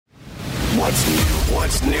What's new?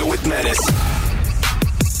 What's new with Menace?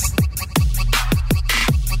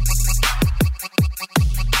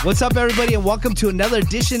 What's up, everybody, and welcome to another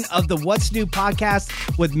edition of the What's New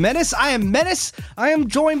podcast with Menace. I am Menace. I am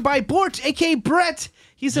joined by Bort, a.k.a. Brett.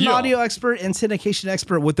 He's an audio expert and syndication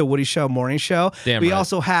expert with the Woody Show Morning Show. We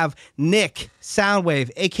also have Nick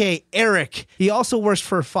Soundwave, a.k.a. Eric. He also works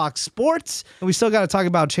for Fox Sports. And we still got to talk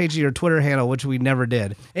about changing your Twitter handle, which we never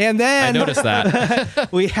did. And then I noticed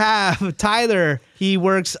that. we have Tyler. He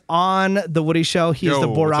works on the Woody Show. He is the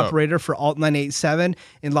board operator for Alt 987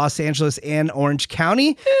 in Los Angeles and Orange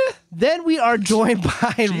County. Then we are joined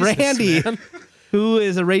by Randy, who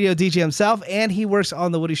is a radio DJ himself, and he works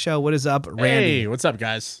on the Woody Show. What is up, Randy? Hey, what's up,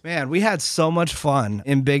 guys? Man, we had so much fun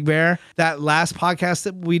in Big Bear. That last podcast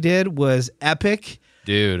that we did was epic.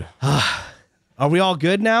 Dude. Are we all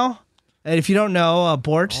good now? And if you don't know,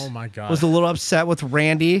 Bort was a little upset with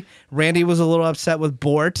Randy. Randy was a little upset with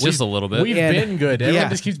Bort. Just a little bit. We've been good. Everyone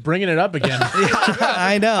just keeps bringing it up again.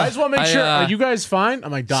 I know. I just want to make sure. Are you guys fine?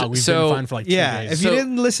 I'm like, dog, we've been fine for like 2 days. If you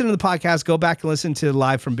didn't listen to the podcast, go back and listen to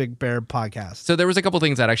Live from Big Bear podcast. So there was a couple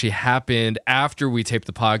things that actually happened after we taped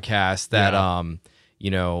the podcast that,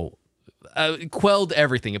 quelled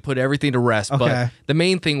everything. It put everything to rest. Okay. But the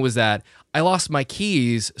main thing was that I lost my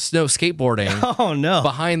keys snow skateboarding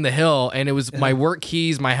behind the hill, and it was my work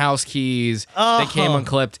keys, my house keys that came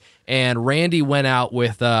unclipped, and Randy went out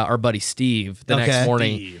with our buddy Steve the next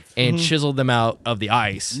morning and chiseled them out of the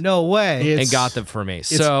ice. No way. And got them for me.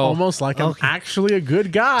 It's almost like I'm actually a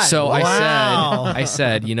good guy. So I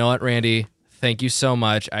said, you know what, Randy, thank you so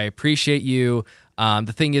much. I appreciate you.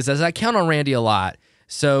 The thing is, as I count on Randy a lot,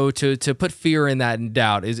 so to put fear in that and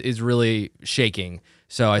doubt is really shaking.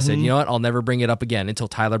 So I said, you know what? I'll never bring it up again until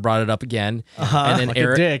Tyler brought it up again. And then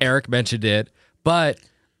like Eric mentioned it. But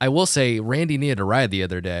I will say, Randy needed a ride the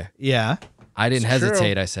other day. Yeah. I didn't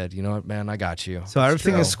hesitate. I said, you know what, man? I got you. So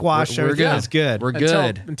everything is squashed. Everything is good. We're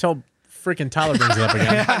good. Until freaking Tyler brings it up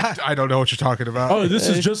again. I don't know what you're talking about. Oh, this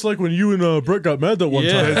is just like when you and Brett got mad that one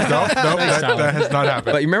time. No, that has not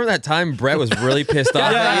happened. But you remember that time Brett was really pissed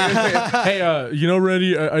off at you? Hey,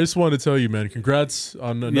 Randy, I just wanted to tell you, man, congrats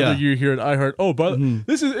on another year here at iHeart. Oh, but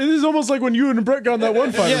this is almost like when you and Brett got in that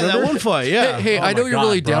one fight, remember? that one fight, Hey, I know you're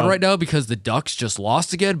really down right now because the Ducks just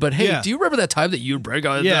lost again, but hey, do you remember that time that you and Brett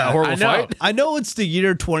got in that horrible fight? I know it's the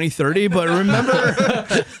year 2030, but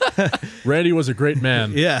remember... Randy was a great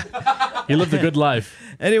man. Yeah. He lived a good life.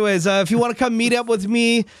 Anyways, if you want to come meet up with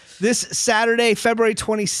me this Saturday, February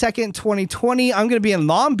 22nd, 2020, I'm going to be in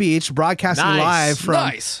Long Beach broadcasting live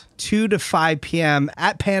from 2 to 5 p.m.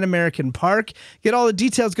 at Pan American Park. Get all the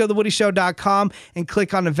details, go to thewoodyshow.com and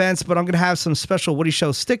click on events, but I'm going to have some special Woody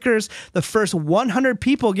Show stickers. The first 100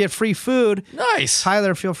 people get free food. Nice.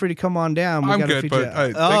 Tyler, feel free to come on down. I'm good, but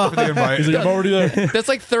thank you for the invite. He's like, I'm already there. That's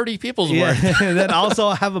like 30 people's worth. And then also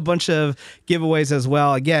I'll have a bunch of giveaways as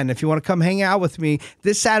well. Again, if you want to come hang out with me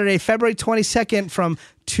this Saturday, February 22nd from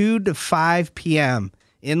 2 to 5 p.m.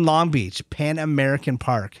 in Long Beach, Pan American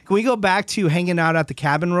Park. Can we go back to hanging out at the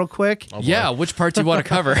cabin real quick? Yeah, which part do you want to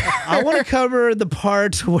cover? I want to cover the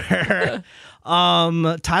part where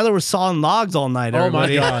Tyler was sawing logs all night.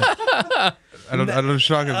 Everybody. Oh, my God. I don't know what you're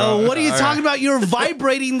talking about. What are you talking about? You were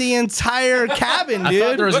vibrating the entire cabin, dude. I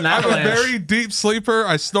thought there was an I'm a avalanche. very deep sleeper.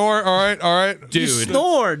 I snore. All right. You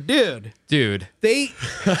snored, dude. Dude.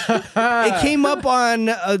 It came up on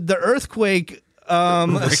the earthquake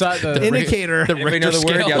indicator. The Richter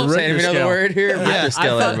scale. Word? Yeah, Richter know the word here? Yeah. Richter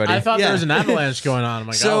scale, everybody. I thought there was an avalanche going on. I'm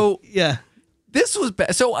like, This was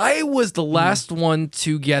bad. So I was the last one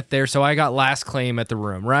to get there, so I got last claim at the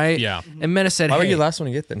room, right? Yeah. And Menace said, Why were hey. you the last one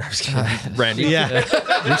to get there? No, I was kidding. Randy. Yeah.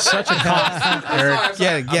 You're such a cock, Eric.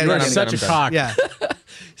 You're such a cock. Yeah.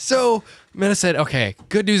 So Menace said, okay,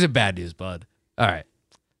 good news and bad news, bud. All right.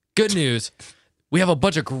 Good news. We have a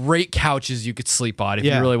bunch of great couches you could sleep on if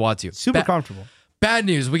you really want to. Super comfortable. Bad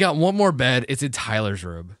news. We got one more bed. It's in Tyler's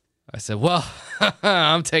room. I said, well,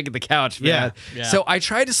 I'm taking the couch, man. Yeah. So I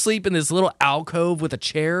tried to sleep in this little alcove with a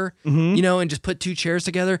chair, and just put two chairs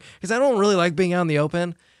together because I don't really like being out in the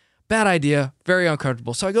open. Bad idea. Very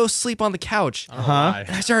uncomfortable. So I go sleep on the couch. And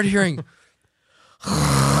I started hearing... and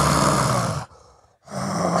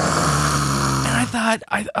I thought,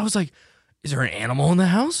 I was like, is there an animal in the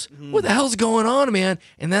house? What the hell's going on, man?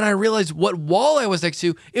 And then I realized what wall I was next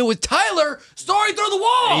to. It was Tyler snoring through the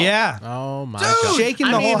wall. Yeah. Oh my Dude, God. Shaking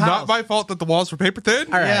the whole house. Not my fault that the walls were paper thin.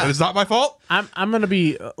 All right. Yeah. It's not my fault. I'm gonna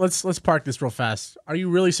be. Let's park this real fast. Are you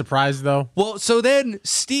really surprised though? Well, so then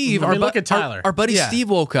Steve, look at Tyler. Our buddy Steve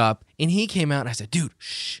woke up and he came out and I said, dude,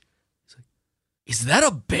 shh. He's like, is that a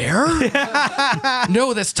bear?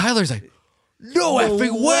 No, that's Tyler's. Like, no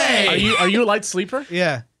effing way. Are you a light sleeper?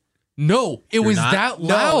 Yeah. No, it was not? that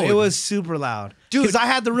loud. No, it was super loud. Dude. Because I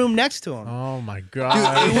had the room next to him. Oh my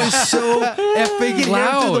god. It was so effing Through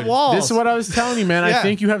loud. the walls. This is what I was telling you, man. Yeah. I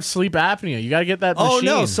think you have sleep apnea. You got to get that Oh machine.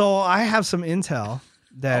 no! So I have some intel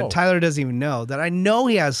that Oh. Tyler doesn't even know, that I know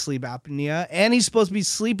he has sleep apnea, and he's supposed to be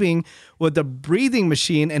sleeping with the breathing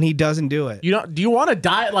machine, and he doesn't do it. You know, do you want to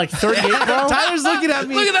die at like 38, bro? Tyler's looking at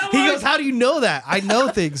me. Look at that He look. goes, "How do you know that? I know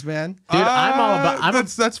things, man." Dude, I'm all about.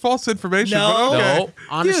 That's false information. No. but okay. No.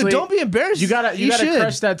 Honestly, Dude, don't be embarrassed. You gotta should.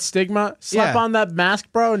 crush that stigma. Slap Yeah. on that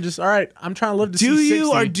mask, bro, and just all right. I'm trying to live to Do see you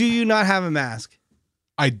 60. or do you not have a mask?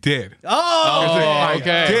 I did. Oh, I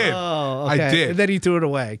okay. did. Oh, I okay. did. And then he threw it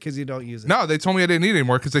away because you don't use it. No, they told me I didn't need it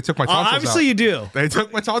anymore because they took my tonsils Obviously out. you do. They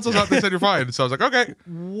took my tonsils out. They said you're fine. So I was like, okay.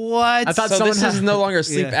 What? I thought So someone this had, is no longer a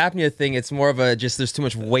sleep Yeah. apnea thing. It's more of a just there's too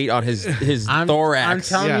much weight on his I'm thorax.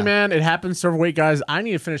 telling Yeah. you, man, it happens to overweight guys. I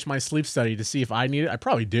need to finish my sleep study to see if I need it. I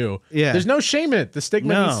probably do. Yeah. There's no shame in it. The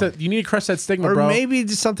stigma No. needs to. You need to crush that stigma, or bro. maybe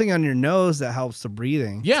just something on your nose that helps the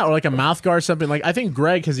breathing. Yeah, or like a mouth guard or something. Like I think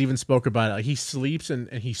Greg has even spoke about it. Like he sleeps and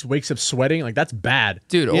he wakes up sweating. Like that's bad.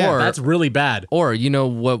 Dude, Yeah, or That's really bad. or you know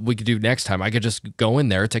what we could do next time? I could just go in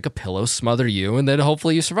there, take a pillow, smother you, and then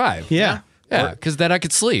hopefully you survive. Yeah. Yeah, because then I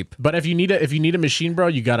could sleep. But if you need a machine, bro,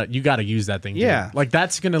 you gotta use that thing. Dude. Yeah. like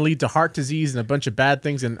that's gonna lead to heart disease and a bunch of bad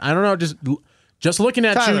things. And I don't know, just looking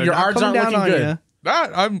at Tyler, you, your not odds coming aren't down looking on good. ya.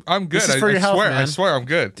 Nah, I'm good. This is for your health, swear, I man. swear I'm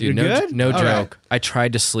good. Dude, You're no, good? no All joke. right. I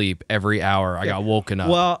tried to sleep every hour. I got woken up.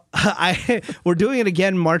 Well, we're doing it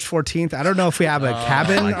again March 14th. I don't know if we have a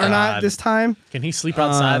cabin or not God. this time, Can he sleep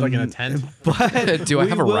outside like in a tent? but Do I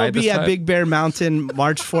have a we will ride be this at time? Big Bear Mountain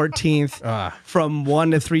March 14th from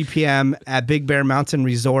 1 to 3 p.m. at Big Bear Mountain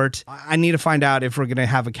Resort. I need to find out if we're going to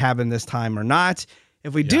have a cabin this time or not.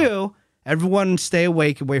 If we do, everyone stay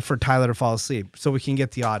awake and wait for Tyler to fall asleep so we can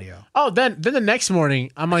get the audio. Oh, then the next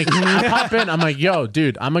morning, I'm like, I pop in. I'm like, yo,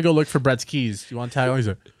 dude, I'm gonna go look for Brett's keys. You want to tag along? He's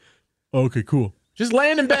like, oh, okay, cool. Just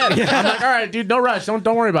laying in bed. I'm like, all right, dude, no rush. Don't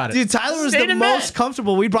worry about it. Dude, Tyler was Stayed the in most bed.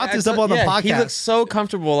 comfortable. We brought this up on the podcast. He looks so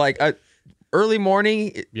comfortable. Like early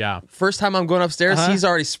morning. Yeah. First time I'm going upstairs, he's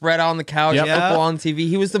already spread out on the couch, Yep. football on TV.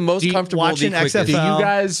 He was the most you- comfortable. watching the quickest. XFL. Do you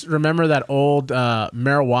guys remember that old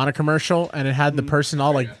marijuana commercial? And it had the person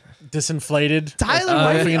all like disinflated. Tyler,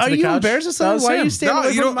 like, laughing into are the you couch? embarrassed or That something? was Why are you him. standing No,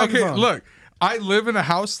 away you from know, the okay, microphone? look. I live in a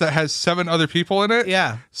house that has 7 other people in it.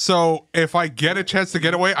 Yeah. So if I get a chance to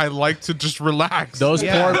get away, I like to just relax. Those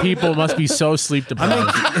Yeah. poor people must be so sleep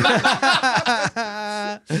deprived.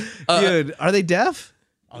 Dude, are they deaf?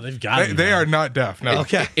 Oh, they've got it. they are not deaf. No.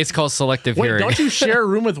 Okay. it's called selective Wait, hearing. don't you share a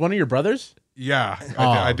room with one of your brothers? Yeah, Oh,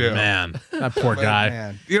 I do. man. That poor guy.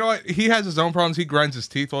 Man. You know what? He has his own problems. He grinds his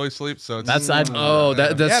teeth while he sleeps. So it's That's Oh,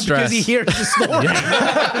 that's Yeah, stress. because he hears the snore.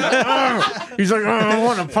 He's like, oh, I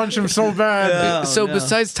want to punch him so bad. So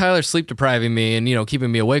besides Tyler sleep depriving me and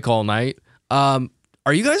keeping me awake all night,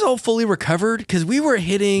 are you guys all fully recovered? Because we were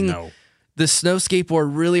hitting the snow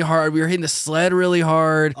skateboard really hard. We were hitting the sled really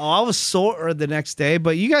hard. Oh, I was sore the next day,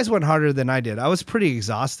 but you guys went harder than I did. I was pretty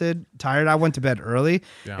exhausted, tired. I went to bed early.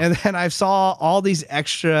 Yeah. And then I saw all these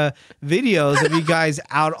extra videos of you guys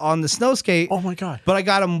out on the snow skate. Oh, my God. But I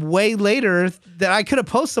got them way later that I could have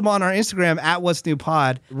posted them on our Instagram at What's New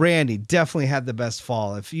Pod. Randy definitely had the best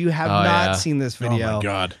fall. If you have not yeah. seen this video, Oh, my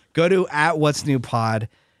God. go to at What's New Pod.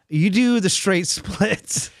 You do the straight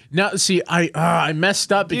splits. Now, see, I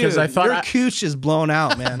messed up because Dude, I thought your cooch is blown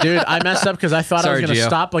out, man. dude, I messed up because I thought I was Sorry, going to Gio.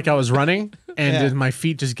 stop like I was running, and Yeah. then my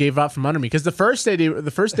feet just gave up from under me. Because the first day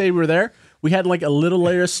we were there, we had like a little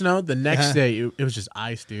layer of snow. The next day, it was just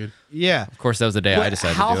ice, dude. Yeah. Of course, that was the day I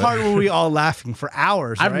decided How to do it. hard were we all laughing for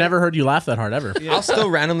hours? I've right? never heard you laugh that hard ever. I'll still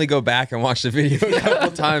randomly go back and watch the video a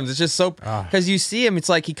couple times. It's just so because you see him, it's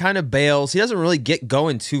like he kind of bails. He doesn't really get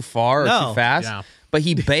going too far or No. too fast. Yeah. But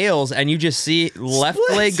he bails, and you just see left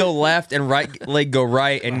Splits. leg go left and right leg go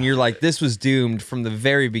right, and you're like, this was doomed from the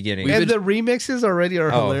very beginning. And the remixes already are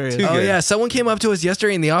hilarious. too Oh good. yeah, someone came up to us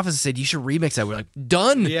yesterday in the office and said you should remix that. We're like,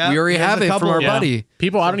 done. Yeah, we already there's have a it couple- from our Yeah. buddy.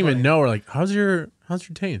 People I don't even know are like, how's your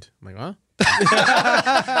taint? I'm like, huh?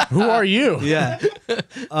 Who are you? Yeah.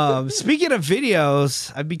 Speaking of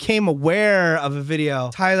videos, I became aware of a video.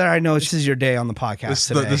 Tyler, I know this is your day on the podcast This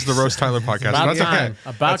today. is the Roast Tyler podcast. About That's time. okay.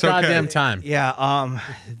 About That's okay. goddamn time. Yeah.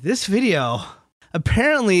 This video.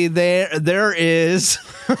 Apparently, there is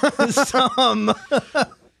some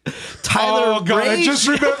Tyler Oh God! I rage. just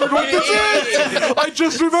remembered what this is. I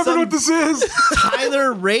just remembered what this is.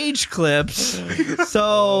 Tyler rage clips.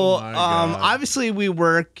 So, obviously, we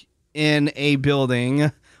work in a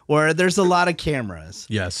building where there's a lot of cameras.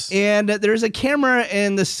 Yes. And there's a camera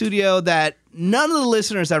in the studio that none of the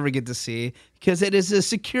listeners ever get to see because it is a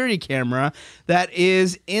security camera that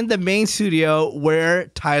is in the main studio where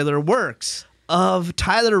Tyler works. Of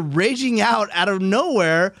Tyler raging out of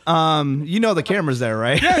nowhere. You know the camera's there,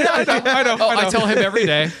 right? Yeah, I know. I tell him every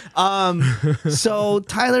day. So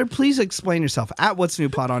Tyler, please explain yourself at What's New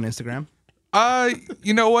Pod on Instagram.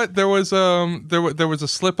 You know what? There was a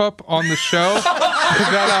slip up on the show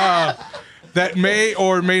that may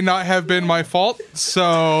or may not have been my fault.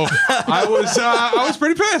 So I was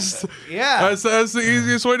pretty pissed. Yeah, that's the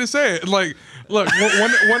easiest way to say it. Like, look,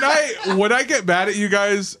 when I get mad at you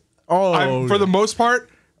guys, for the most part,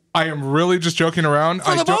 I am really just joking around.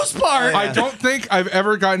 For the most part. I don't think I've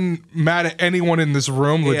ever gotten mad at anyone in this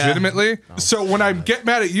room legitimately. So when I get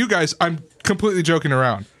mad at you guys, I'm completely joking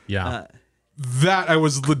around. Yeah. That I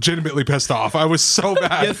was legitimately pissed off. I was so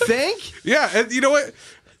bad. You think? Yeah, and you know what?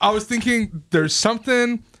 I was thinking there's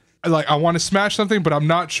something like I want to smash something, but I'm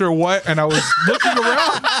not sure what. And I was looking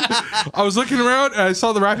around. And I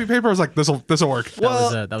saw the wrapping paper. I was like, this'll work.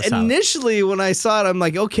 Well, that was initially when I saw it, I'm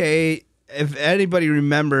like, okay. If anybody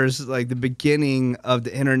remembers like the beginning of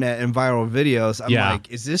the internet and viral videos, I'm like,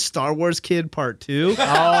 is this Star Wars Kid Part 2?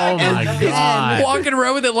 Oh my God. Walking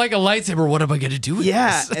around with it like a lightsaber. What am I going to do with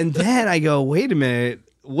this? And then I go, wait a minute.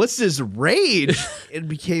 What's this rage? It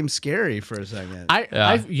became scary for a second.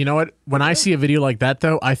 I you know what? When I see a video like that,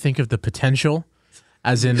 though, I think of the potential,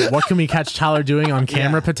 as in what can we catch Tyler doing on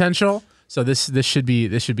camera potential. So this should be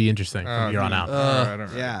interesting from here on out. All right.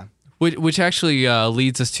 Yeah. Which actually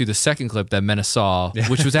leads us to the second clip that Menace saw,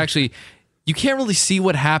 which was actually, you can't really see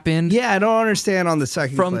what happened. Yeah, I don't understand on the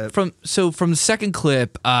second clip. From the second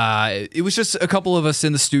clip, it was just a couple of us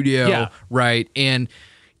in the studio, right? And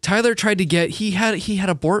Tyler tried to he had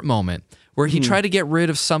a Bort moment where he tried to get rid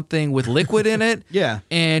of something with liquid in it,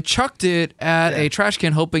 and chucked it at a trash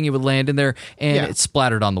can, hoping it would land in there, and it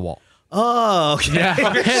splattered on the wall. Oh, okay.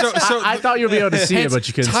 Yeah. So I thought you'd be able to see it, but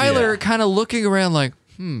you couldn't see it. Tyler kind of looking around like,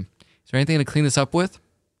 is there anything to clean this up with?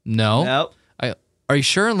 No. Nope. Are you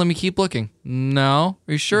sure? Let me keep looking. No.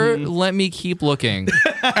 Are you sure? Let me keep looking.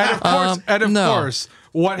 And of course,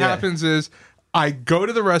 what happens is I go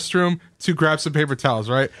to the restroom to grab some paper towels,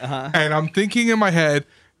 right? And I'm thinking in my head,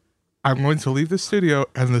 I'm going to leave the studio,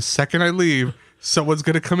 and the second I leave, someone's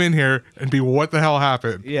going to come in here and be, what the hell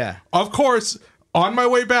happened? Yeah. Of course, on my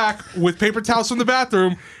way back with paper towels from the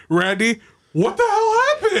bathroom, Randy, what the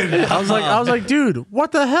hell happened? I was like, dude,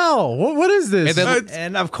 what the hell? What is this?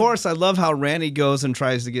 And of course, I love how Randy goes and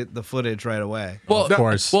tries to get the footage right away. Well, of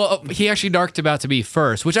course. Well, he actually narked about to be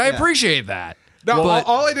first, which I appreciate that. No,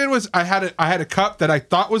 all I did was I had a cup that I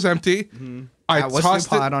thought was empty. I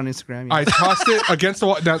tossed it on Instagram. I tossed it against the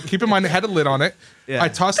wall. Now, keep in mind, it had a lid on it. Yeah. I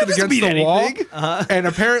tossed it against the wall, and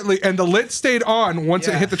apparently, the lid stayed on once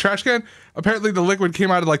it hit the trash can. Apparently, the liquid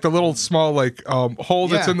came out of like the little small hole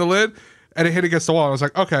that's in the lid, and it hit against the wall. I was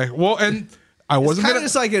like, okay, well, and I wasn't kind gonna. of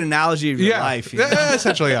just like an analogy of your life. You know?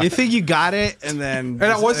 Essentially, yeah. You think you got it, and then And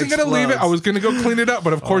I wasn't gonna leave it. I was gonna go clean it up,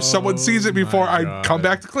 but of course, someone sees it before I come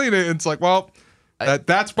back to clean it. And it's like, well.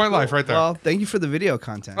 That's my life right there. Well, thank you for the video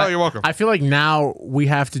content. Oh, you're welcome. I feel like now we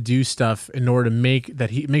have to do stuff in order to make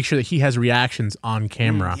sure that he has reactions on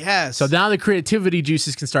camera. Yes. So now the creativity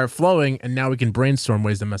juices can start flowing, and now we can brainstorm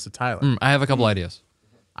ways to mess with Tyler. I have a couple ideas.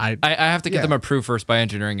 I have to get them approved first by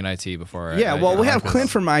engineering and IT before. Yeah, well, we have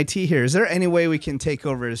Clint from IT here. Is there any way we can take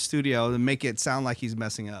over his studio and make it sound like he's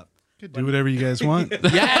messing up? Do whatever you guys want.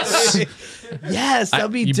 Yes. Yes,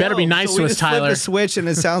 that'd be you dope. better be nice so to we us, just flip Tyler. the switch and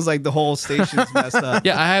it sounds like the whole station's messed up.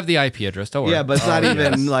 Yeah, I have the IP address. Don't worry. Yeah, but it's not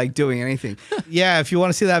even like doing anything. Yeah, if you want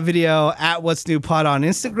to see that video at What's New Pod on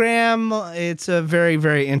Instagram, it's very,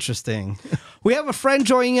 very interesting. We have a friend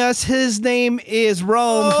joining us. His name is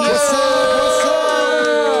Rome. What's up?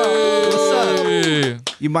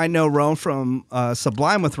 You might know Rome from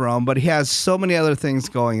Sublime with Rome, but he has so many other things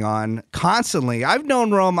going on constantly. I've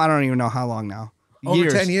known Rome, I don't even know how long now. Over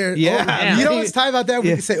 10 years. Yeah. You know what's tight about that? We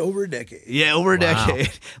can say over a decade. Yeah, over a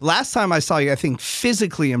decade. Last time I saw you, I think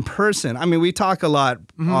physically in person. I mean, we talk a lot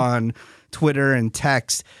on Twitter and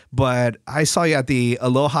text, but I saw you at the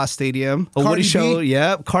Aloha Stadium. Cardi show? B?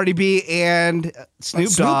 Yeah, Cardi B and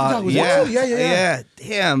Snoop Dogg. was there too? Yeah.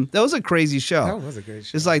 Damn, that was a crazy show. That was a great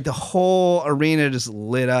show. It's like the whole arena just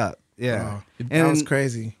lit up. Yeah. That was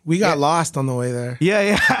crazy. We got lost on the way there.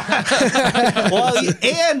 Yeah. Well,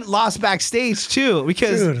 and lost backstage too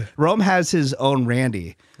because Rome has his own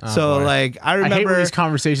Randy. So boy. like I I hate remember these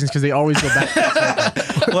conversations because they always go back.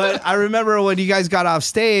 I remember when you guys got off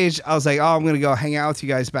stage, I was like, "Oh, I'm gonna go hang out with you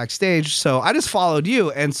guys backstage." So I just followed you,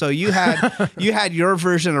 and so you had your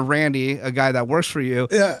version of Randy, a guy that works for you,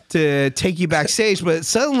 to take you backstage. But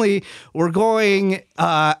suddenly we're going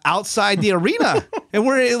outside the arena, and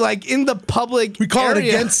we're like in the public. We call area.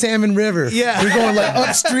 it against Salmon River. Yeah. We're going like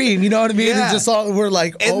upstream. You know what I mean? Yeah. And just all we're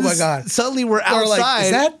like, And oh my god. Suddenly we're We're outside. like,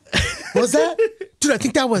 is that? What's that? Dude, I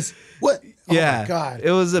think that was what? Oh Yeah, my god.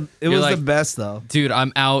 it was the like- best though. Dude,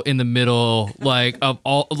 I'm out in the middle, like of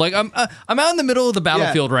all, like I'm out in the middle of the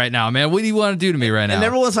battlefield right now, man. What do you want to do to me right now? And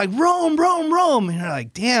everyone's like, Rome, Rome, Rome. And you're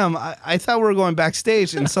like, damn, I thought we were going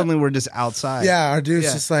backstage, and suddenly we're just outside. Yeah, our dude's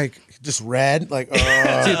Yeah. just like red, like Dude,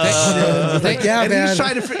 thank- yeah, and man. he's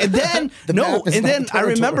trying to, and then The no, map is and not then the I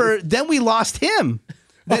remember, territory. then we lost him.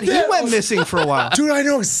 Then he went missing for a while. Dude, I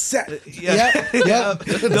know exactly. Yeah. Yeah.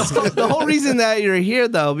 The whole reason that you're here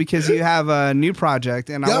though, because you have a new project,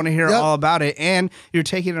 and I Yep, want to hear yep. all about it, and you're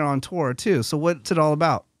taking it on tour too. So what's it all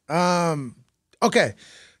about? Okay,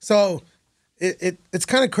 so it's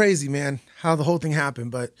kind of crazy, man, how the whole thing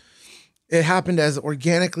happened, but it happened as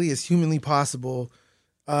organically as humanly possible.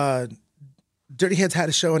 Dirty Heads had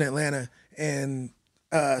a show in Atlanta, and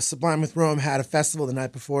Sublime with Rome had a festival the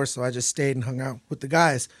night before, so I just stayed and hung out with the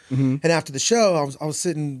guys. And after the show, I was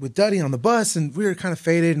sitting with Duddy on the bus, and we were kind of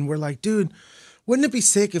faded, and we're like, dude, wouldn't it be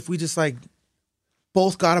sick if we just like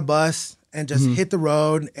both got a bus and just hit the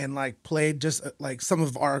road and like played just like some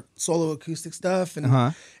of our solo acoustic stuff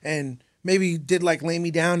and maybe did like Lay Me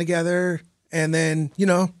Down together and then, you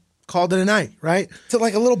know, called it a night, right? So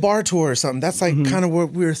like a little bar tour or something. That's like kind of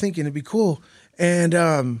what we were thinking. It'd be cool. And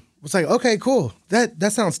was like, okay, cool.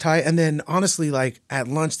 That sounds tight. And then honestly, like at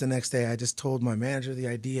lunch the next day, I just told my manager the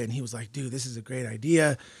idea, and he was like, dude, this is a great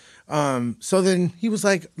idea. So then he was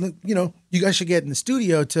like, look, you know, you guys should get in the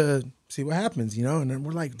studio to see what happens, you know? And then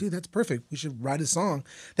we're like, dude, that's perfect. We should write a song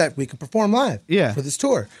that we can perform live for this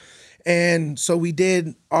tour. And so we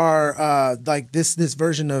did our like this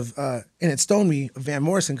version of And It Stoned Me, a Van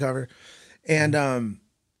Morrison cover. And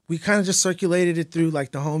we kind of just circulated it through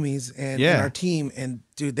like the homies and our team, and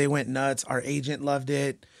dude, they went nuts. Our agent loved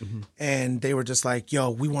it, and they were just like, yo,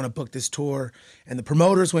 we want to book this tour. And the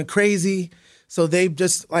promoters went crazy. So they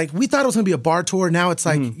just like, we thought it was gonna be a bar tour. Now it's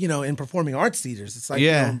like, you know, in performing arts theaters, it's like, you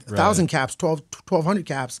know, 1,000 caps, 1,200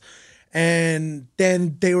 caps. And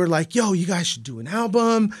then they were like, yo, you guys should do an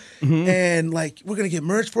album, and like, we're gonna get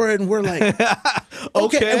merch for it. And we're like,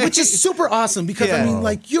 okay. And which is super awesome because I mean,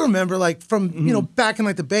 like, you remember like from, you know, back in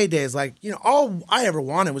like the Bay days, like, you know, all I ever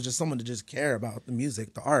wanted was just someone to just care about the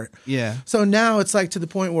music, the art. Yeah. So now it's like to the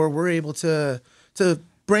point where we're able to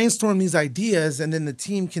brainstorm these ideas, and then the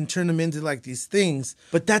team can turn them into like these things.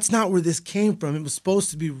 But that's not where this came from. It was supposed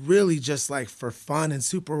to be really just like for fun and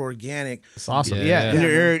super organic. It's awesome. Yeah,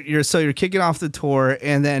 and you're kicking off the tour,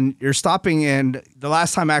 and then you're stopping. And the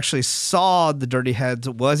last time I actually saw the Dirty Heads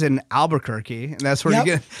was in Albuquerque, and that's where you're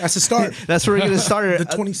gonna. That's the start. That's where we're gonna start. The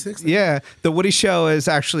 26th. Yeah, the Woody Show is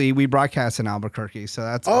actually we broadcast in Albuquerque, so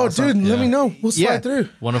that's awesome. Dude, let me know. We'll slide through.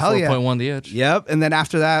 104.1 The Edge. Yep, and then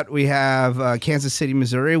after that we have Kansas City,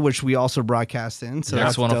 Missouri, which we also broadcast in. So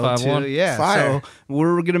that's dope, 105.1. too. Yeah, Fire. so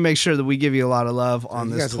we're gonna make sure that we give you a lot of love on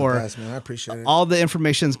You this guys are tour. the best, man. I appreciate it. All the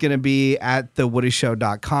information is going to be at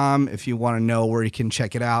thewoodyshow.com if you want to know where you can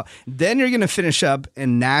check it out. Then you're going to finish up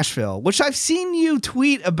in Nashville, which I've seen you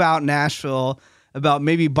tweet about Nashville, about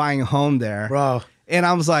maybe buying a home there. Bro. And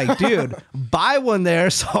I was like, dude, buy one there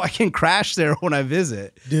so I can crash there when I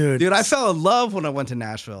visit. Dude. I fell in love when I went to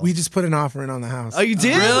Nashville. We just put an offer in on the house. Oh, you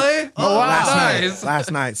did? Really? Oh, wow.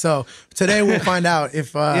 Last night. So today we'll find out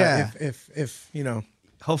if you know,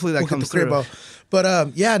 Hopefully that we'll get comes the crib through. out. But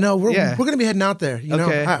we're gonna be heading out there. You know,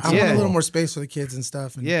 Okay. I want Yeah. a little more space for the kids and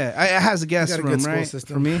stuff. And Yeah, it has a guest got a room, good school right?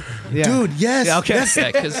 system. For me? Yeah. Dude, yes. Yeah, okay. Yes.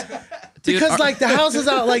 Yeah, Because like the house is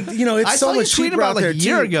out, like, you know, it's I so saw you much tweet cheaper about out like there a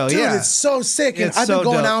year too. ago, Dude, yeah. it's so sick, and It's I've so been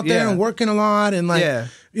going dope, out there yeah. and working a lot, and like, Yeah.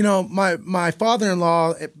 you know, my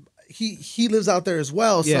father-in-law, he lives out there as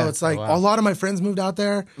well, so Yeah. it's like a lot of my friends moved out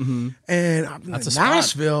there, and I'm like, a spot.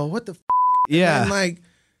 Nashville, what the? Yeah. And like,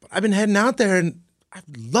 I've been heading out there and I'm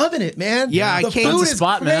loving it, man. Yeah, I the came- food That's a is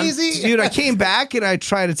spot, man. crazy, Dude, I came back and I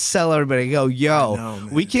tried to tell everybody, go, yo,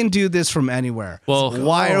 we can do this from anywhere. Well,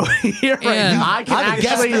 why are we here right and now? I can I have a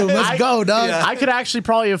guest actually, room. Let's go, dog. I could actually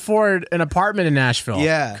probably afford an apartment in Nashville.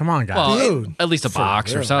 Yeah. Come on, guys. Well, Dude. at least a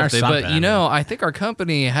box or real. something. Or But something. you know, I think our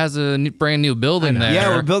company has a brand new building there.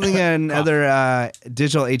 Yeah, we're building another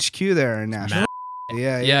digital HQ there in Nashville.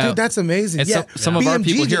 Yeah. Dude, that's amazing. And yeah. some of our BMG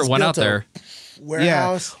people here just went out built a there.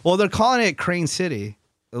 Warehouse. Well, they're calling it Crane City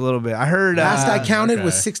a little bit. I heard. Last I counted okay.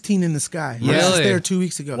 was 16 in the sky. I was Really? just there 2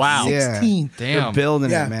 weeks ago. Wow. 16. They're Damn. building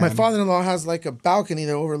Yeah, it, man. my father-in-law has like a balcony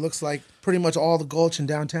that overlooks like pretty much all the gulch in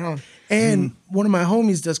downtown. And one of my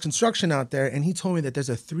homies does construction out there, and he told me that there's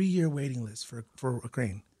a 3-year waiting list for a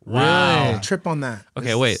crane. Wow. Trip on that.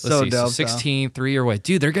 Okay, wait. Let's so see. So dope, 16, 3-year wait.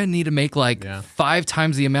 Dude, they're gonna need to make like 5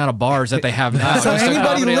 times the amount of bars that they have now. So just to anybody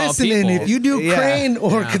accommodate all listening, people. if you do Yeah. crane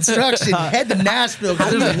or construction, head to Nashville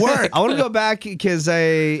because there's work. I want to go back because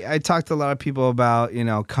I talked to a lot of people about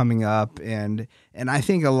coming up, and I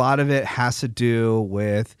think a lot of it has to do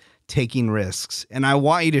with taking risks. And I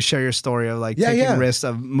want you to share your story of taking risks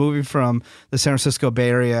of moving from the San Francisco Bay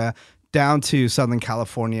Area down to Southern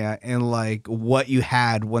California and like what you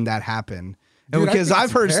had when that happened. Dude, I Because think I've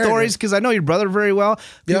it's heard imperative. stories, because I know your brother very well.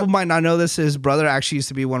 People Yep. might not know this. His brother actually used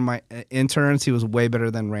to be one of my interns. He was way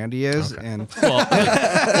better than Randy is. And well,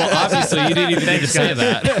 obviously you didn't even need to say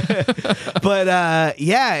that. but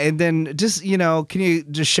and then just can you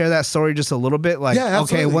just share that story just a little bit? Like, Yeah, okay,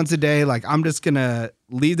 absolutely. once a day, like I'm just gonna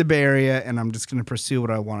leave the Bay Area and I'm just gonna pursue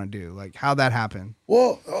what I want to do. Like how that happened.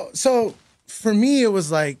 Well, so for me, it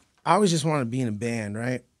was like I always just wanted to be in a band,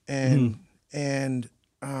 right? And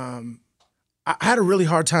I had a really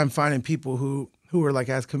hard time finding people who were like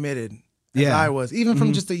as committed as Yeah. I was, even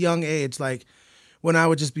from just a young age. Like when I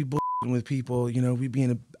would just be with people, we'd be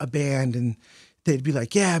in a band and they'd be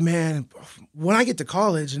like, yeah, man, when I get to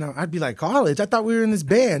college, I'd be like, college? I thought we were in this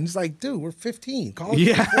band. It's like, dude, we're 15. College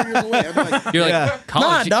is 4 years away. I'd be like, You're like, Yeah. nah,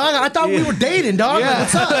 college. dog, I thought we were dating, dog. Like,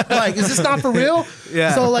 what's up? Like, is this not for real?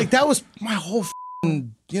 Yeah. So like that was my whole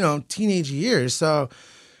teenage years. So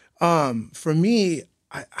for me,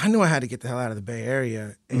 I knew I had to get the hell out of the Bay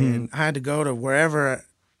Area, and I had to go to wherever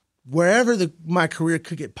my career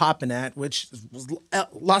could get popping at, which was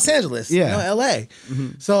Los Angeles, LA.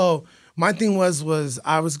 So my thing was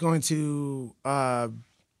I was going to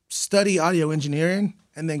study audio engineering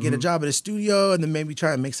and then get a job at a studio and then maybe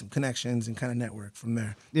try and make some connections and kind of network from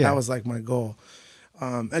there. Yeah. That was like my goal.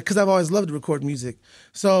 Because I've always loved to record music.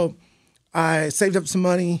 So I saved up some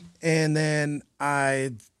money and then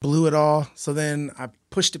I blew it all. So then I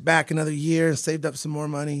pushed it back another year and saved up some more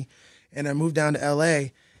money. And I moved down to LA.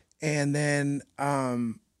 And then,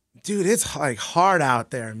 dude, it's like hard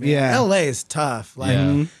out there, man. Yeah. LA is tough. Like,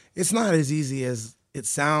 Yeah. it's not as easy as it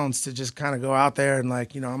sounds to just kind of go out there and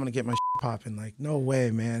like, I'm going to get my shit popping. Like, no way,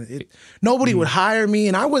 man. Nobody would hire me.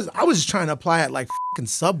 And I was just trying to apply at like fucking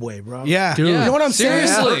Subway, bro. Yeah. Dude. You know what I'm saying?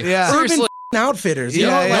 Seriously. Yeah. Urban Seriously. Outfitters. You Yeah,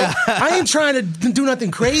 know, yeah. like, I ain't trying to do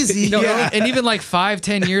nothing crazy. No, you know? and even like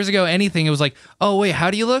 5-10 years ago, anything, it was like, oh wait,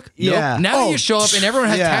 how do you look? Nope. Yeah. Now Oh, you show up and everyone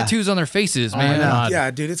has yeah. tattoos on their faces, man. God.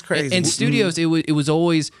 Yeah, dude, it's crazy. In studios, it was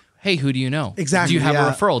always, hey, who do you know? Exactly, Do you have yeah.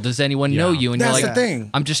 a referral? Does anyone know you? And That's you're like, the thing.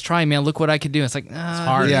 I'm just trying, man. Look what I could do. It's like,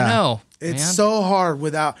 hard. Who do Yeah. you know? It's man? so hard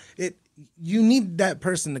without it. You need that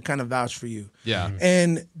person to kind of vouch for you. Yeah.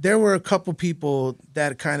 And there were a couple people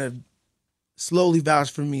that kind of slowly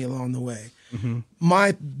vouched for me along the way.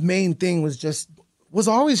 My main thing was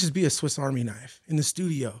always just be a Swiss Army knife in the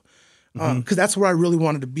studio. Because that's where I really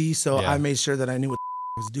wanted to be. So Yeah. I made sure that I knew what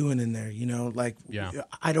I was doing in there, like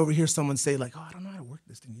I'd overhear someone say like, oh, I don't know how to work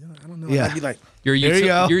this thing. I don't know. Yeah. I'd be like, You're a There you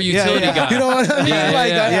go. you're a Yeah, utility yeah. guy. you know what I mean? Yeah, yeah,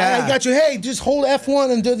 like, yeah. I got you. Hey, just hold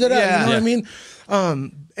F1 and da-da-da. Yeah. You know Yeah. what I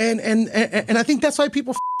mean? And I think that's why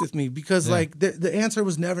people with me because like the answer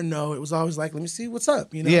was never no. It was always like, let me see what's up.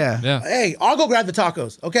 Yeah. Yeah. Hey, I'll go grab the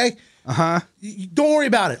tacos. Okay. Don't worry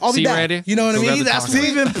about it. I'll See, be back. Randy? You know what I Go grab mean? the That's tacos.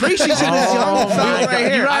 Steven preaching to this young fella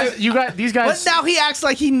right here. You got these guys. But now he acts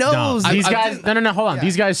like he knows. These I- guys, no, hold on.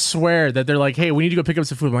 These guys swear that they're like, hey, we need to go pick up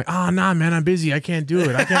some food. I'm like, oh, nah, man, I'm busy. I can't do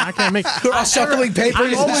it. I can't make. They're all shuffling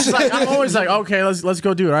papers. I'm always like, okay, let's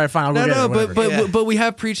go do it. All right, fine, I'll go get it. but whatever. but we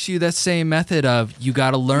have preached to you that same method of you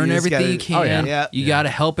got to learn You just everything gotta- you can. Oh, yeah. Yeah. You got to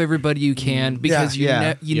help everybody you can because you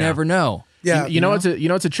Yeah. you Yeah. never know. yeah. You know what's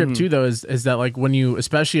a trip too though is that like when you,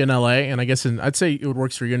 especially in LA, and I guess I'd say it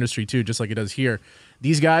works for your industry too, just like it does here.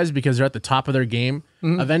 These guys, because they're at the top of their game,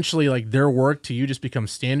 eventually like their work to you just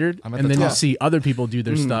becomes standard, at and the then top. you see other people do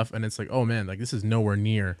their stuff, and it's like, oh man, like this is nowhere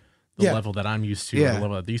near the Yeah. level that I'm used to, or Yeah. the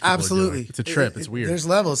level that these people are Absolutely. doing. It's a trip. It's weird. There's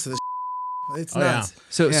levels to this. It's Oh, yeah. nuts.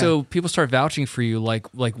 So people start vouching for you. Like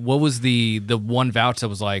what was the one vouch that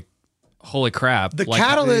was like, holy crap? The like,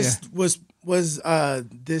 catalyst was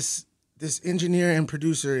this engineer and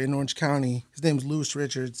producer in Orange County. His name's Louis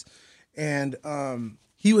Richards, and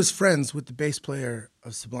he was friends with the bass player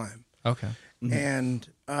of Sublime. Okay. And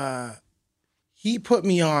he put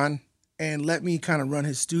me on and let me kind of run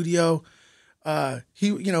his studio.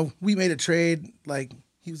 We made a trade. Like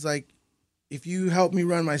he was like, if you help me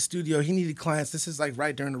run my studio, he needed clients. This is like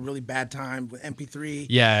right during a really bad time with MP3.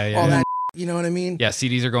 Yeah. All that. You know what I mean? Yeah,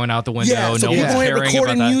 CDs are going out the window. Yeah, so no people one's ain't caring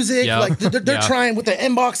recording about that. music. Yep. Like they're Yeah. trying with the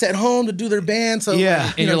inbox at home to do their band. So Yeah.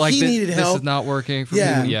 like, And you're like, he needed this help. is not working for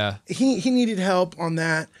Yeah. me. Yeah. He needed help on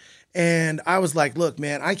that. And I was like, look,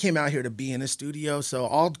 man, I came out here to be in a studio, so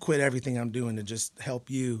I'll quit everything I'm doing to just help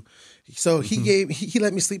you. So he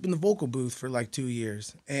let me sleep in the vocal booth for like 2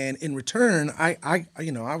 years. And in return,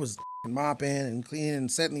 I was mopping and cleaning and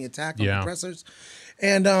setting the attack on compressors.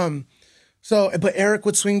 And but Eric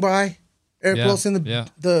would swing by. Eric Wilson,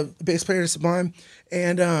 the bass player of Sublime.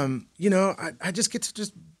 And I just get to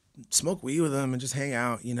just smoke weed with him and just hang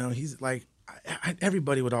out. You know, he's like,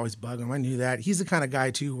 everybody would always bug him. I knew that. He's the kind of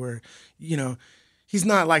guy too where, he's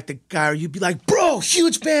not like the guy where you'd be like, bro,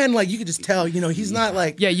 huge fan. Like you could just tell, he's not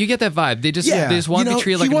like. Yeah, you get that vibe. They just want to be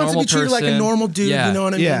treated like a normal person. He wants to be treated like a normal dude. Yeah. You know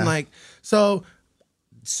what I mean? Yeah. Like so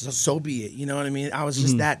be it. You know what I mean? I was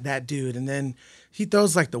just that dude. And then he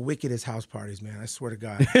throws like the wickedest house parties, man. I swear to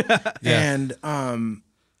God.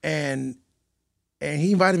 And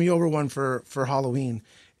he invited me over one for Halloween.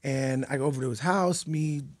 And I go over to his house,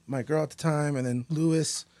 me, my girl at the time, and then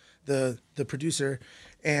Lewis, the producer.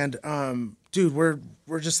 And dude, we're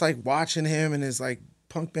just like watching him and his like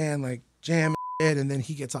punk band like jam and, and then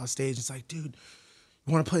he gets off stage and it's like, dude,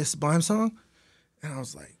 you want to play a Sublime song? And I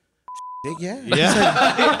was like,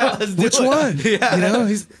 yeah. Like, which one? Yeah.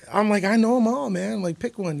 I'm like, I know them all, man. Like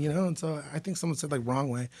pick one, And so I think someone said like Wrong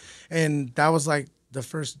Way. And that was like the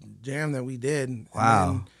first jam that we did.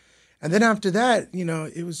 Wow. And then after that,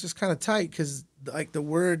 it was just kind of tight because like the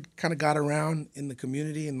word kind of got around in the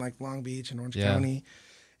community in like Long Beach and Orange County.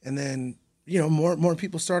 And then, more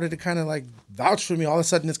people started to kind of like vouch for me. All of a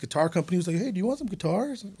sudden this guitar company was like, hey, do you want some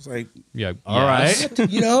guitars? I was like, Yeah. All right.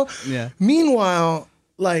 Yeah. Meanwhile,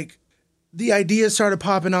 like the ideas started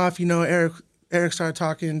popping off, Eric started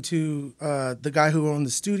talking to the guy who owned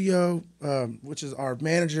the studio, which is our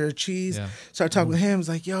manager, Cheese. Yeah. Started talking with him. Was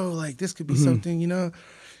like, yo, like this could be something,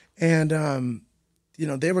 And,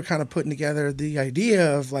 they were kind of putting together the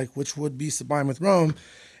idea of like, which would be Sublime with Rome.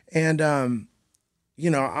 And, I'm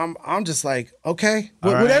just like, okay,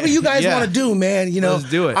 whatever you guys want to do, man, Let's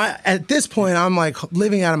do it. At this point, I'm like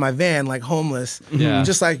living out of my van, like homeless,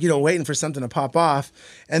 just like, waiting for something to pop off.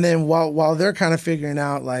 And then while they're kind of figuring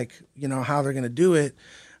out like, how they're going to do it,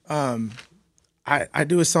 I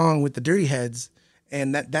do a song with the Dirty Heads.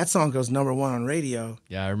 And that song goes #1 on radio.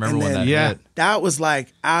 Yeah, I remember when that hit. That was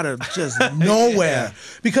like out of just nowhere.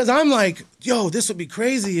 Because I'm like, yo, this would be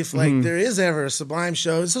crazy if like there is ever a Sublime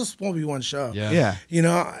show. This just won't be one show. Yeah.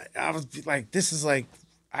 I was like, this is like,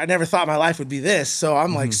 I never thought my life would be this. So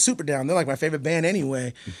I'm like super down. They're like my favorite band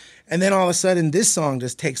anyway. And then all of a sudden this song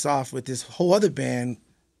just takes off with this whole other band.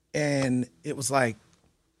 And it was like,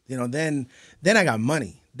 then I got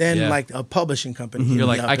money. Then like a publishing company. You're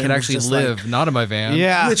like, I could actually live not in my van.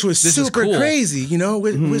 Yeah. Which was This is super cool. crazy,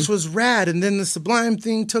 which was rad. And then the Sublime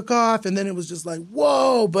thing took off and then it was just like,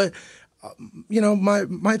 whoa. But,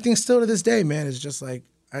 my thing still to this day, man, is just like,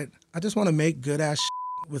 I just want to make good ass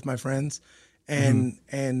with my friends.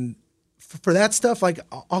 And for that stuff, like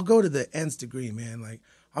I'll go to the nth degree, man. Like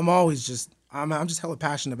I'm always just, I'm just hella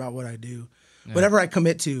passionate about what I do. Yeah. Whatever I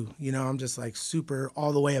commit to, I'm just like super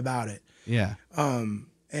all the way about it. Yeah.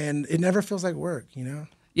 And it never feels like work,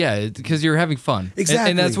 Yeah, because you're having fun.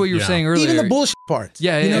 Exactly. And that's what you were saying earlier. Even the bullshit parts.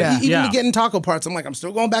 Yeah, Even the getting taco parts. I'm like, I'm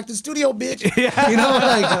still going back to the studio, bitch. Like,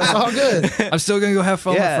 it's all good. I'm still going to go have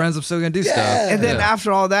fun with friends. I'm still going to do stuff. And then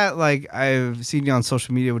after all that, like I've seen you on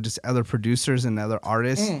social media with just other producers and other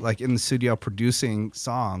artists, like in the studio producing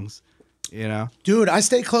songs, Dude, I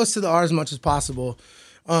stay close to the art as much as possible.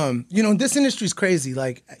 This industry's crazy.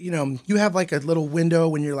 Like, you have like a little window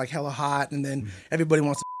when you're like hella hot and then everybody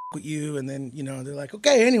wants to with you and then, they're like,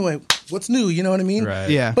 okay, anyway, what's new? You know what I mean? Right.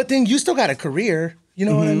 Yeah. But then you still got a career, you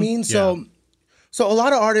know what I mean? So a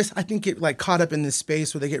lot of artists, I think, get like caught up in this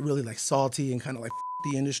space where they get really like salty and kind of like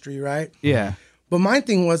the industry, right? Yeah. But my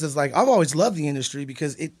thing is like, I've always loved the industry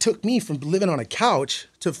because it took me from living on a couch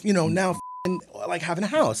to, now like having a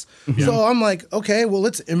house. So I'm like, okay, well,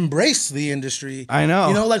 let's embrace the industry. I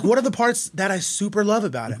know. like what are the parts that I super love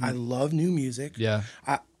about it? I love new music. Yeah.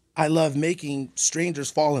 I love making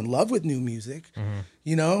strangers fall in love with new music.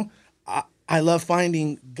 I love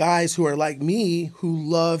finding guys who are like me who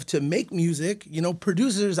love to make music.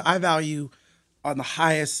 Producers I value on the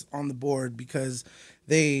highest on the board because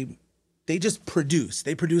they just produce.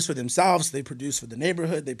 They produce for themselves. They produce for the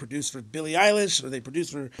neighborhood. They produce for Billie Eilish or they produce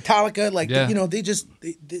for Metallica. Like,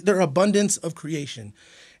 they're abundance of creation.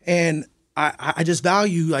 And I just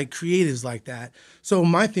value like creatives like that. So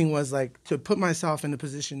my thing was like to put myself in a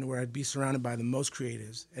position where I'd be surrounded by the most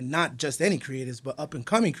creatives, and not just any creatives, but up and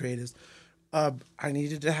coming creatives. I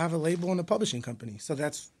needed to have a label and a publishing company. So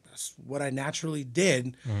that's what I naturally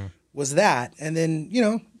did was that. And then, you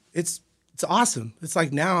know, it's awesome. It's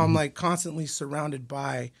like now I'm like constantly surrounded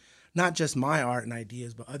by not just my art and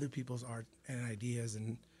ideas, but other people's art and ideas.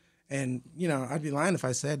 And you know, I'd be lying if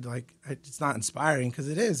I said like it's not inspiring, because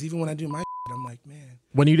it is. Even when I do my shit, I'm like, man.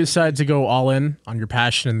 When you decide to go all in on your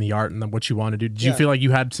passion and the art and what you want to do, did you feel like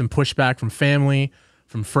you had some pushback from family,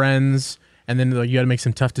 from friends, and then like, you had to make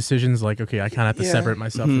some tough decisions? Like, okay, I kind of have to separate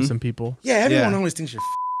myself from some people. Yeah, everyone always thinks you're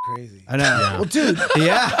crazy. I know. Well, dude.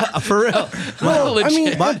 Yeah, for real. Well, I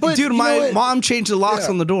mean, but, dude, my mom changed the locks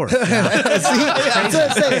on the door. See, that's what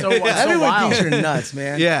I'm saying. So Everyone wild. thinks you're nuts,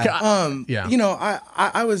 man. Yeah. You know,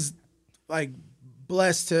 I was like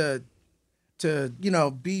blessed to you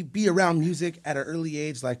know be around music at an early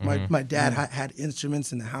age. Like my dad had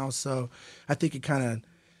instruments in the house, so I think it kind of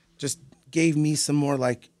just gave me some more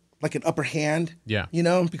like an upper hand. Yeah. You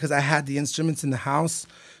know, because I had the instruments in the house.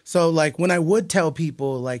 So like when I would tell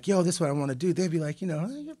people like, yo, this is what I want to do, they'd be like, you know,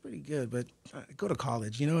 you're pretty good, but go to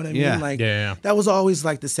college. You know what I mean? Yeah. Like Yeah. that was always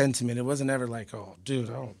like the sentiment. It wasn't ever like, oh, dude,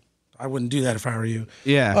 I wouldn't do that if I were you.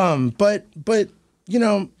 Yeah. But you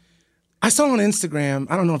know, I saw on Instagram,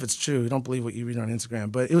 I don't know if it's true, I don't believe what you read on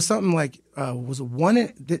Instagram, but it was something like there's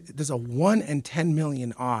a 1 in 10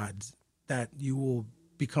 million odds that you will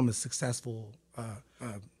become a successful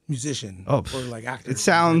musician or like actor. It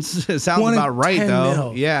sounds 1 in about right 10 though.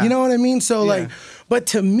 mil. Yeah. You know what I mean? So like, but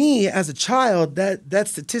to me as a child, that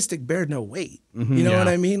statistic bared no weight. You know what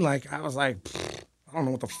I mean? Like I was like, I don't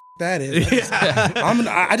know what the that is.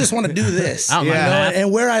 I just want to do this. You know?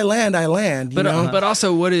 And where I land, I land. You know? But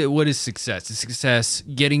also, what is success? Is success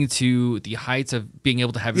getting to the heights of being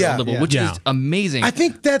able to have your own label, which is amazing. I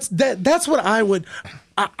think that's what I would.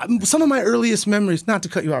 Some of my earliest memories, not to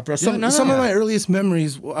cut you off, bro. Some of my earliest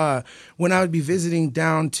memories when I would be visiting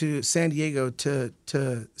down to San Diego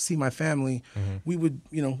to see my family, we would,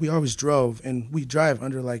 you know, we always drove, and we drive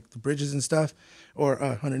under like the bridges and stuff, or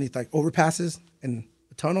underneath like overpasses and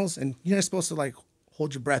tunnels, and you're not supposed to like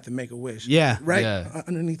hold your breath and make a wish. Yeah. Right? Yeah.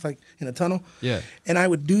 Underneath like in a tunnel. Yeah. And I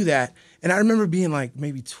would do that. And I remember being like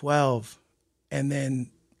maybe 12 and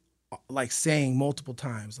then like saying multiple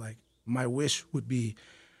times, like my wish would be,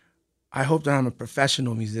 I hope that I'm a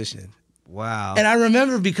professional musician. Wow. And I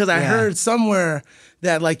remember because I heard somewhere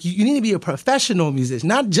that like you need to be a professional musician,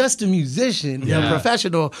 not just a musician, a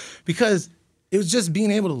professional, because it was just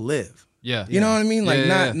being able to live. Yeah. You know what I mean? Like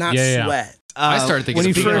not sweat. I started thinking when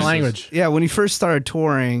you speaking first language. Yeah, when you first started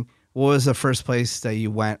touring, what was the first place that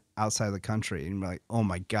you went outside the country? And you're like, oh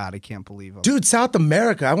my God, I can't believe it. Dude, South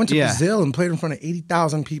America. I went to Brazil and played in front of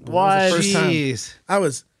 80,000 people. What? It was the first Jeez. time. I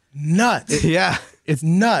was nuts. Yeah. It's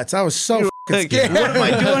nuts. I was so Like, scared. what am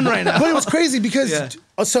I doing right now? But it was crazy because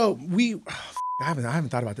so we I haven't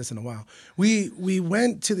thought about this in a while. We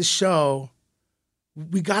went to the show.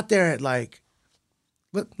 We got there at like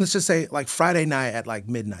let's just say like Friday night at like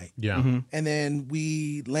midnight. Yeah. And then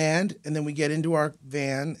we land, and then we get into our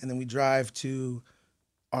van, and then we drive to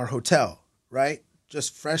our hotel, right?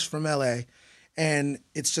 Just fresh from LA. And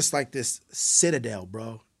it's just like this citadel,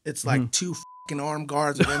 bro. It's like two fucking armed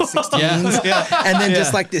guards with M16s. And then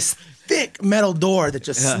just like this thick metal door that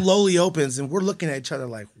just slowly opens, and we're looking at each other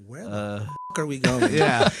like, where the fuck are we going?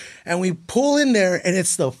 And we pull in there, and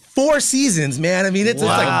it's the Four Seasons, man. I mean, it's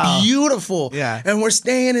like beautiful. Yeah. And we're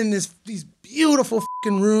staying in these beautiful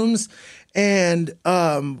fucking rooms, and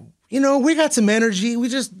you know, we got some energy.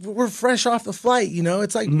 We're fresh off the flight. You know,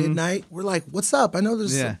 it's like midnight. We're like, what's up? I know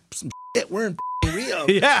there's some shit. We're in Rio.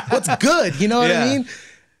 What's good? You know what I mean?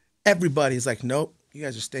 Everybody's like, nope, you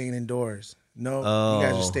guys are staying indoors. No, you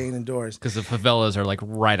guys are staying indoors. because the favelas are like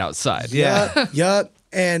right outside. Yup.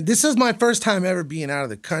 And this is my first time ever being out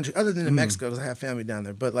of the country, other than in Mexico, because I have family down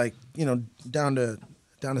there. But like, you know, down to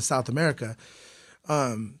South America,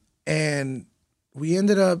 and we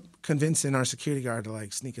ended up convincing our security guard to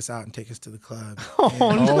like sneak us out and take us to the club.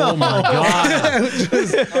 Oh my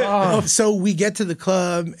God. So we get to the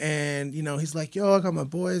club, and you know, he's like, "Yo, I got my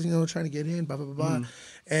boys, you know, trying to get in." Blah blah blah blah.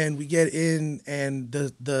 And we get in, and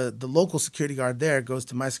the local security guard there goes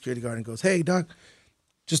to my security guard and goes, "Hey, Doc,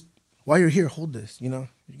 just while you're here, hold this. You know,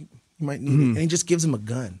 you might need it." And he just gives him a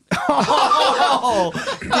gun.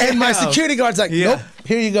 And my security guard's like, nope,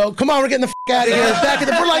 here you go. Come on, we're getting the out of here. Back in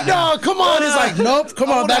the, we're like, no, come on. He's like, nope, come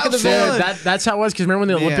on, back in the van. That's how it was. Because remember when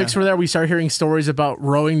the Olympics were there, we started hearing stories about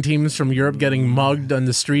rowing teams from Europe getting mugged on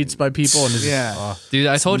the streets by people. And dude,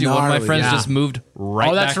 I told you one of my friends just moved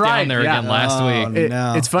back down there again last week.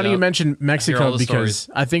 It's funny you mentioned Mexico because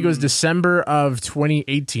I think it was December of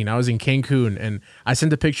 2018. I was in Cancun and I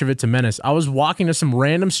sent a picture of it to Menace. I was walking to some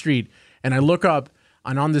random street and I look up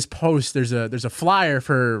and on this post there's a flyer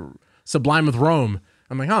for Sublime with Rome.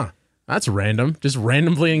 I'm like, huh. That's random. Just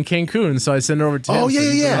randomly in Cancun. So I sent it over to him. Oh,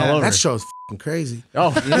 yeah. That show's f***ing crazy.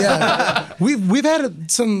 Oh, yeah. We've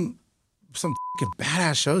had some f***ing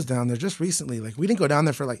badass shows down there just recently. Like, we didn't go down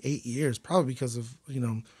there for like 8 years, probably because of,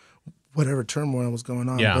 whatever turmoil was going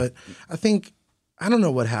on. Yeah. But I don't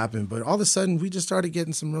know what happened, but all of a sudden we just started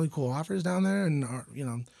getting some really cool offers down there. And our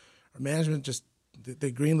management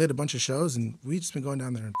they greenlit a bunch of shows and we've just been going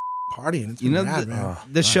down there and partying. It's been rad, man.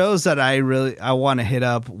 The shows that I want to hit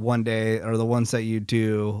up one day are the ones that you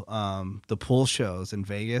do, the pool shows in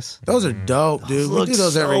Vegas. Those are dope, dude. We do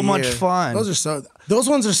those every year. So much fun. Those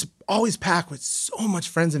ones are always packed with so much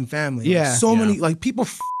friends and family. Yeah, like, so many people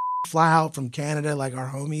fly out from Canada, like our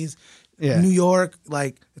homies. Yeah. New York,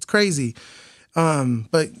 like it's crazy.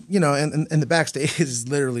 But and the backstage is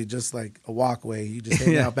literally just like a walkway. You just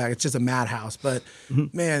hang out back. It's just a madhouse. But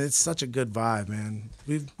man, it's such a good vibe, man.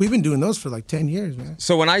 We've been doing those for like 10 years, man.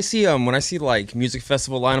 So when I see like music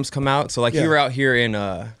festival lineups come out, so like you were out here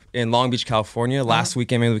in Long Beach, California last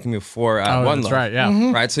weekend, maybe the weekend before at One Love. Right,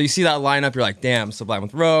 yeah. Right. So you see that lineup, you're like, damn, Sublime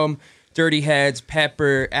with Rome, Dirty Heads,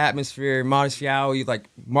 Pepper, Atmosphere, Modest Fiao, you like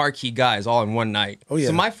marquee guys all in one night. Oh yeah.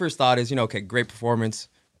 So my first thought is, okay, great performance,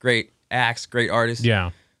 great acts, great artists. Yeah.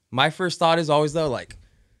 My first thought is always though, like,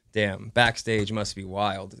 damn, backstage must be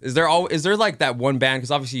wild. Is there like that one band?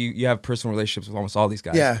 Because obviously you have personal relationships with almost all these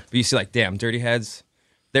guys. Yeah. But you see like, damn, Dirty Heads,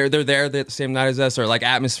 they're there the same night as us, or like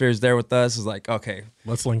Atmosphere's there with us. It's like, okay,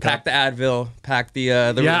 Let's link pack up. the Advil, pack the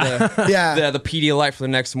Yeah. the Pedialyte for the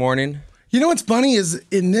next morning. You know what's funny is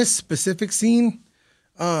in this specific scene,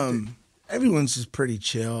 everyone's just pretty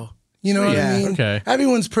chill. You know what I mean? Okay.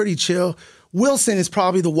 Everyone's pretty chill. Wilson is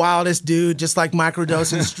probably the wildest dude, just like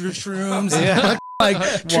microdosing shrooms,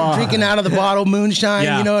 drinking out of the bottle moonshine.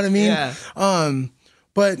 Yeah. You know what I mean? Yeah.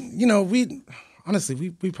 But we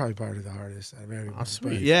honestly probably party the hardest out of everyone.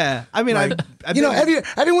 Sweet. Yeah. I mean,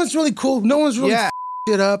 everyone's really cool. No one's really Yeah.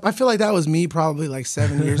 shit up. I feel like that was me probably like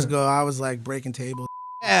 7 years ago. I was like breaking tables.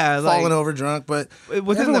 Falling over drunk, but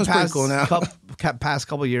within the past cool now. past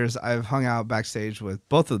couple of years, I've hung out backstage with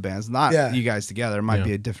both of the bands. Not you guys together. It might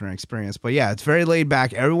be a different experience, but yeah, it's very laid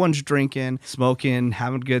back. Everyone's drinking, smoking,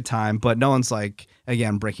 having a good time, but no one's like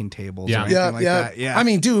breaking tables or anything like that. Yeah, I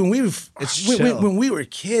mean, dude, chill. when we were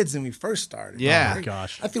kids and we first started. Yeah. Oh my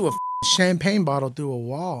gosh. I threw a champagne bottle through a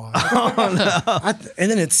wall.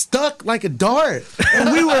 And then it stuck like a dart,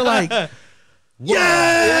 and we were like,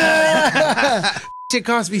 yeah. It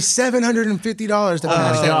cost me $750 to patch that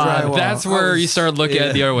drywall. That's where you start looking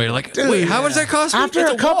at it the other way. You're like, wait, how much does that cost me? After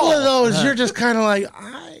a couple of those, you're just kind of like,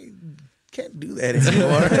 I can't do that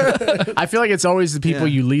anymore. I feel like it's always the people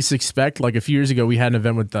you least expect. Like a few years ago, we had an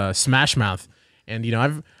event with Smash Mouth, and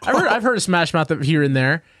I've heard of Smash Mouth here and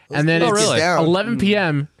there, and then it's really? 11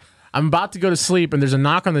 p.m. I'm about to go to sleep, and there's a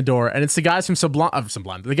knock on the door, and it's the guys from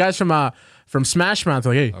Sublime. The guys from Smash Mouth.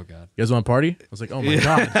 Like, hey, you guys want to party? I was like, oh my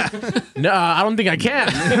god, no, I don't think I can.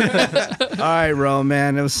 All right, Ro,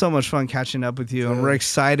 man, it was so much fun catching up with you, and we're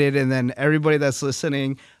excited. And then everybody that's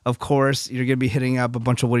listening, of course, you're gonna be hitting up a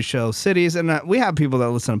bunch of Woody Show cities, and we have people that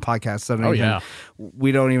listen to podcasts that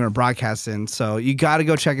we don't even broadcast in. So you got to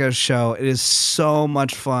go check out a show. It is so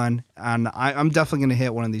much fun, and I'm definitely gonna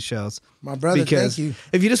hit one of these shows. My brother, because thank you.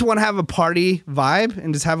 If you just want to have a party vibe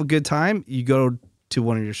and just have a good time, you go to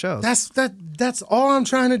one of your shows. That's all I'm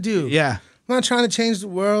trying to do. Yeah. I'm not trying to change the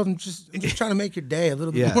world. I'm just trying to make your day a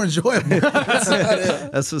little bit more enjoyable. That's about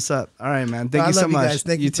it. That's what's up. All right, man. Thank you so much. Guys.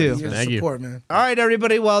 Thank you too. For your Thank support, man. All right,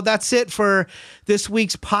 everybody. Well, that's it for this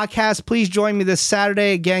week's podcast. Please join me this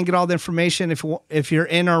Saturday. Again, get all the information. If you're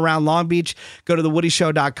in or around Long Beach, go to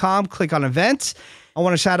thewoodyshow.com, click on events. I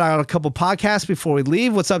want to shout out a couple podcasts before we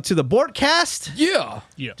leave. What's up to the Bortcast? Yeah.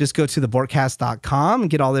 Just go to thebortcast.com and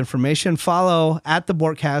get all the information. Follow at the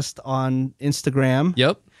Bortcast on Instagram.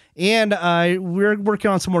 Yep. And we're working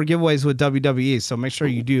on some more giveaways with WWE, so make sure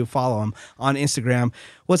you do follow them on Instagram.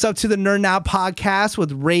 What's up to the Nerd Now podcast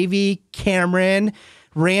with Ravy, Cameron,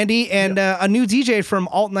 Randy, and a new DJ from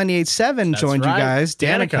Alt 98.7 joined right. you guys,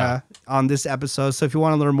 Danica, Danica. on this episode. So if you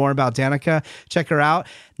want to learn more about Danica, check her out,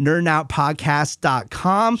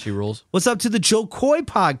 nerdoutpodcast.com. She rules. What's up to the Joe Coy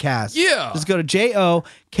podcast? Yeah. Just go to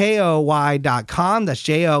jokoy.com. That's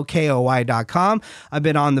jokoy.com. I've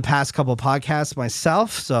been on the past couple podcasts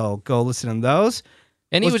myself, so go listen to those.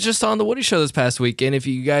 And he was just on The Woody Show this past week. And if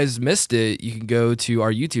you guys missed it, you can go to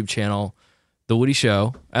our YouTube channel, The Woody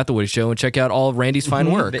Show, at The Woody Show, and check out all of Randy's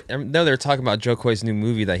fine work. They're talking about Joe Coy's new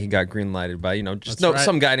movie that he got green-lighted by, Right.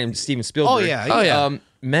 some guy named Steven Spielberg. Oh, yeah. Oh, yeah.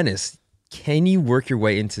 Menace, can you work your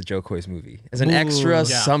way into Joe Coy's movie? As an extra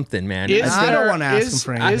something, man. I don't wanna ask him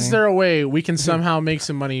for anything. Is there a way we can somehow make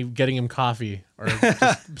some money getting him coffee or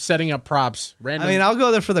just setting up props? Random. I mean, I'll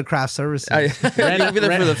go there for the craft services. You'll be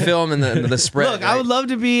there for the film and the spread. Look, I would love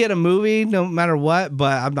to be in a movie no matter what,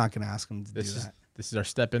 but I'm not going to ask him to do that. This is our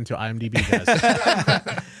step into IMDb,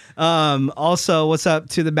 guys. Also, what's up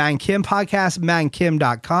to the Matt and Kim podcast,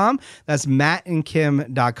 mattandkim.com. That's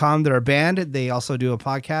mattandkim.com. They're a band. They also do a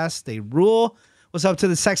podcast. They rule. What's up to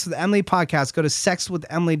the Sex with Emily podcast? Go to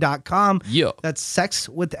sexwithemily.com. Yo. That's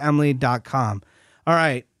sexwithemily.com. All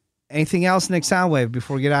right. Anything else, Nick Soundwave,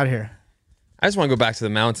 before we get out of here? I just want to go back to the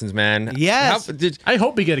mountains, man. Yes. I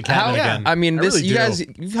hope we get a cabin again. I mean, really you do. guys,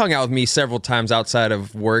 you've hung out with me several times outside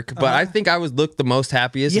of work, but I think I would look the most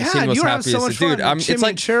happiest. Yeah, and seem the most you were having happiest. so much fun. Dude, Jimmy it's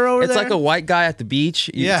like Churro over it's there. like a white guy at the beach.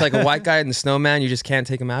 Yeah. It's like a white guy in the snowman. You just can't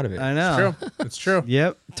take him out of it. I know. True. It's true.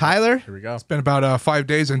 Yep. Tyler? Here we go. Been about 5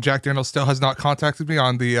 days, and Jack Daniels still has not contacted me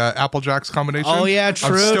on the Apple Jacks combination. Oh, yeah, true,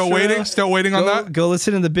 I'm still true. waiting on that. Go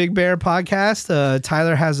listen to the Big Bear podcast.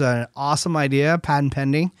 Tyler has an awesome idea, patent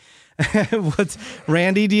pending.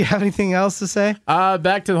 Randy, do you have anything else to say?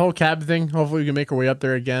 Back to the whole cab thing. Hopefully we can make our way up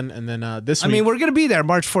there again. And then this week. I mean, we're going to be there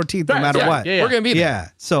March 14th no matter what. Yeah. We're going to be there. Yeah.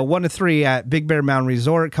 So 1 to 3 at Big Bear Mountain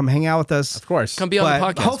Resort. Come hang out with us. Of course. Come be on the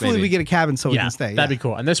But podcast, hopefully maybe. we get a cabin so we Yeah, can stay. that'd be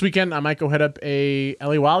cool. And this weekend, I might go hit up a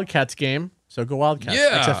LA Wildcats game. So go Wildcats.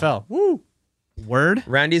 Yeah. XFL. Woo. Word?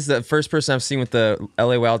 Randy's the first person I've seen with the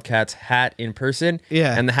LA Wildcats hat in person.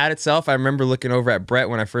 Yeah. And the hat itself, I remember looking over at Brett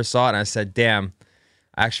when I first saw it, and I said, damn,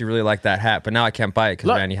 I actually really like that hat, but now I can't buy it because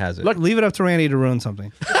Look, Randy has it. Look, leave it up to Randy to ruin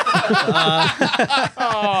something.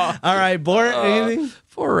 All right, Bort, anything?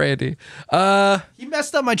 Poor Randy. He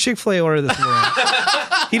messed up my Chick-fil-A order this morning.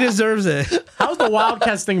 He deserves it. How's the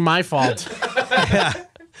Wildcats thing my fault?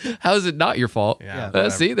 How is it not your fault? Yeah,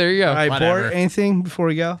 See, there you go. All right, Whatever. Bort, anything before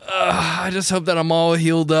we go? I just hope that I'm all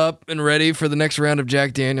healed up and ready for the next round of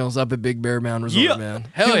Jack Daniels up at Big Bear Mountain Resort, man.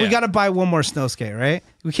 Hell Dude, yeah. we got to buy one more snow skate, right?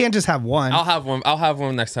 We can't just have one. I'll have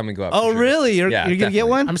one next time we go up. Oh, for sure. really? You're Yeah, going to get definitely.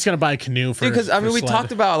 one? I'm just going to buy a canoe for Because, I mean, for we sled.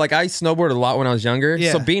 talked about, like, I snowboarded a lot when I was younger.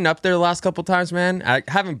 Yeah. So being up there the last couple times, man, I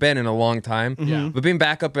haven't been in a long time. Mm-hmm. But being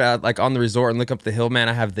back up at, like, on the resort and look up the hill, man,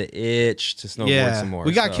 I have the itch to snowboard some more.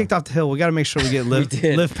 We got so. kicked off the hill. We got to make sure we get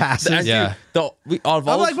lift passes. Yeah. I'm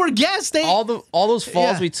like, we're guests. all those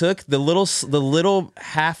falls Yeah. we took, the little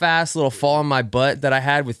half-ass little fall on my butt that I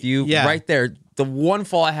had with you Yeah. right there. The one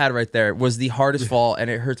fall I had right there was the hardest fall, and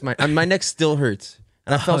it hurts my neck still hurts,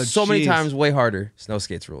 and I fell so many jeez. times way harder. Snow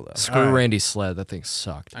skates rule though. Screw Randy's sled. That thing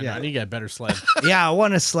sucked. I know, I need to get a better sled. Yeah, I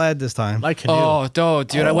want a sled this time. Like canoe. Oh,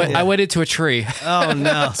 dude, I went into a tree. Oh,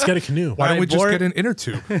 no. Let's get a canoe. Why don't we just Bort. get an inner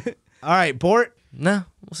tube? All right, Bort. No,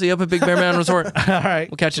 we'll see you up at Big Bear Mountain Resort. All right.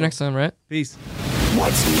 We'll catch you next time, right? Peace.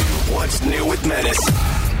 What's new with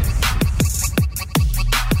Menace?